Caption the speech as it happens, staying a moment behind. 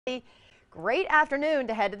Great afternoon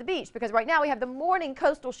to head to the beach because right now we have the morning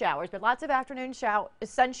coastal showers, but lots of afternoon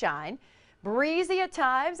sunshine, breezy at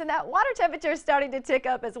times, and that water temperature is starting to tick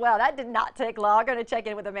up as well. That did not take long. I'm going to check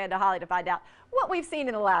in with Amanda Holly to find out what we've seen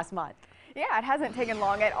in the last month. Yeah, it hasn't taken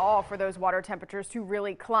long at all for those water temperatures to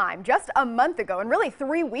really climb. Just a month ago, and really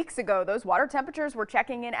 3 weeks ago, those water temperatures were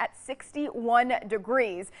checking in at 61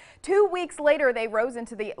 degrees. 2 weeks later, they rose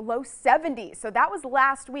into the low 70s. So that was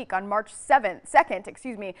last week on March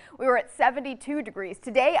 2nd, we were at 72 degrees.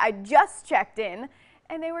 Today, I just checked in,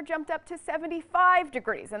 and they were jumped up to 75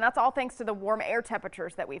 degrees. And that's all thanks to the warm air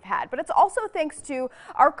temperatures that we've had. But it's also thanks to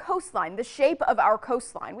our coastline, the shape of our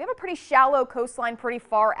coastline. We have a pretty shallow coastline pretty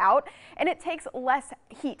far out, and it takes less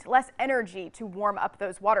heat, less energy to warm up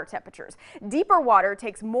those water temperatures. Deeper water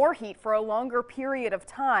takes more heat for a longer period of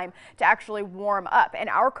time to actually warm up. And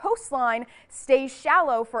our coastline stays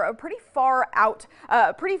shallow for a pretty far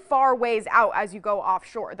ways out as you go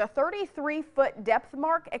offshore. The 33-foot depth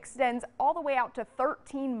mark extends all the way out to 13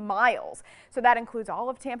 miles. So that includes all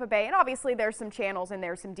of Tampa Bay, and obviously there's some channels and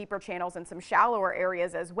there's some deeper channels and some shallower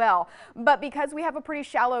areas as well. But because we have a pretty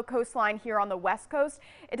shallow coastline here on the west coast,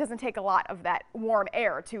 it doesn't take a lot of that warm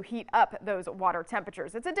air to heat up those water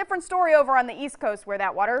temperatures. It's a different story over on the east coast where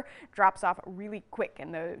that water drops off really quick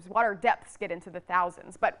and those water depths get into the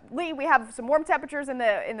thousands. But Lee, we have some warm temperatures in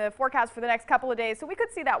the forecast for the next couple of days, so we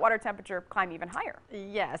could see that water temperature climb even higher.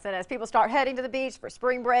 Yes, and as people start heading to the beach for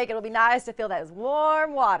spring break, it'll be nice to feel those warm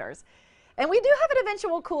waters. And we do have an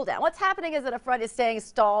eventual cool down. What's happening is that a front is staying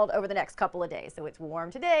stalled over the next couple of days. So it's warm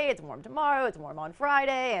today, it's warm tomorrow, it's warm on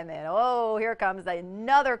Friday, and then, oh, here comes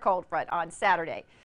another cold front on Saturday.